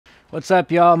What's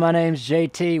up, y'all? My name's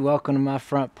JT. Welcome to my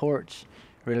front porch.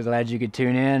 Really glad you could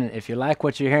tune in. If you like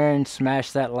what you're hearing,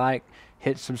 smash that like,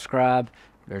 hit subscribe.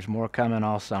 There's more coming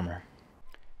all summer.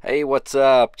 Hey, what's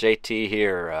up? JT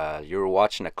here. You were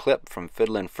watching a clip from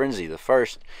Fiddlin Frenzy, the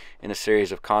first in a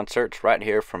series of concerts right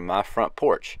here from my front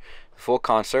porch. The full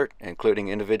concert, including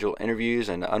individual interviews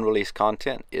and unreleased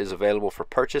content, is available for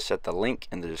purchase at the link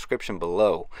in the description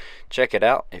below. Check it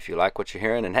out if you like what you're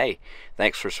hearing, and hey,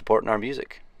 thanks for supporting our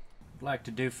music. I'd like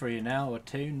to do for you now a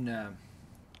tune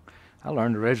I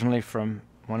learned originally from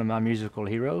one of my musical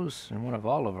heroes, and one of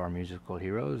all of our musical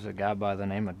heroes, a guy by the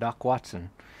name of Doc Watson.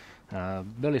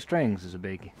 Billy Strings is a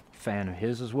big fan of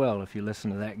his as well, if you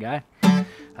listen to that guy.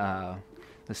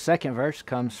 The second verse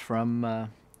comes from a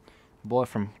boy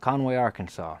from Conway,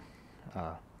 Arkansas,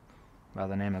 by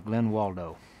the name of Glenn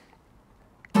Waldo.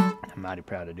 I'm mighty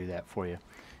proud to do that for you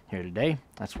here today.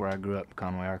 That's where I grew up,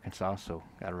 Conway, Arkansas, so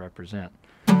gotta represent.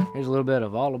 Here's a little bit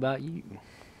of All About You.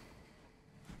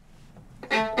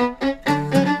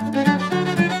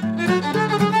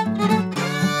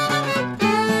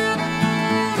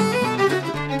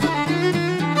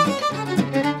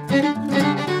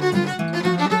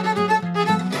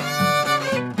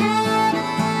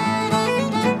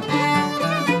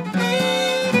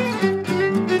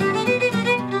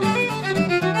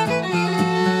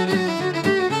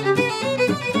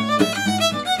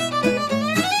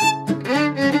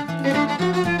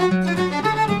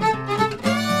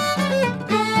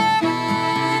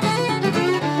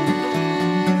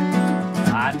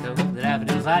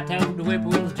 I told the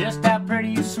whippoorwills just how pretty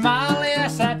you smile.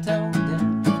 Yes, I told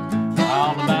them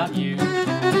all about you. Told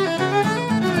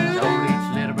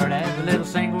each little bird every little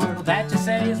single word that you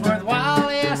say is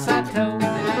worthwhile. Yes, I told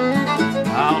them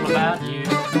all about you.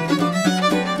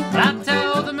 I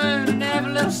told the moon and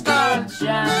every little star that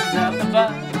shines up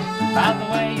above about the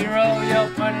way you roll your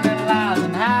pretty little eyes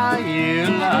and how you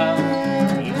love.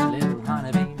 Each little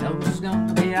honeybee knows it's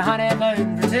gonna be a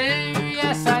honeymoon for two.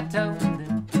 Yes, I told them.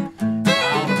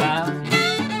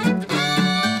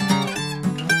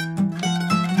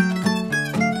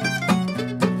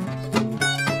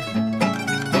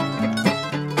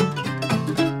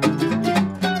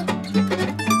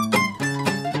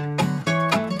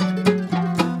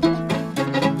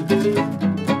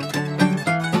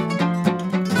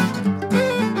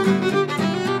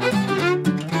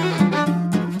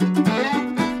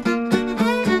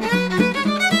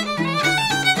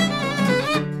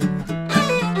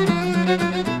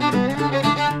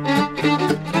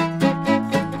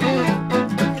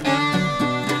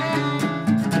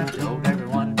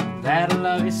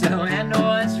 So, and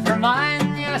once for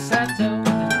mine, yes, I told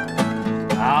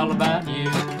them all about you.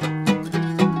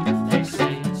 They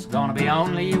say it's gonna be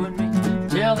only you and me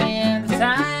till the end of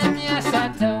time. Yes, I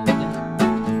told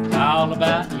them all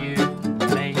about you.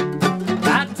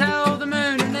 I told the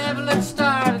moon and every little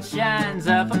star that shines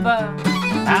up above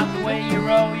about the way you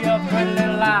roll your pretty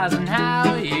little eyes and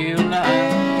how you love.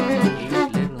 Each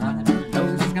little honeybee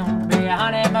knows it's gonna be a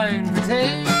honeymoon for two.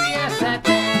 Yes, I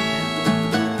told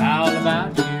them all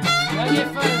about you. You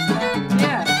first, man.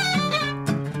 Yeah.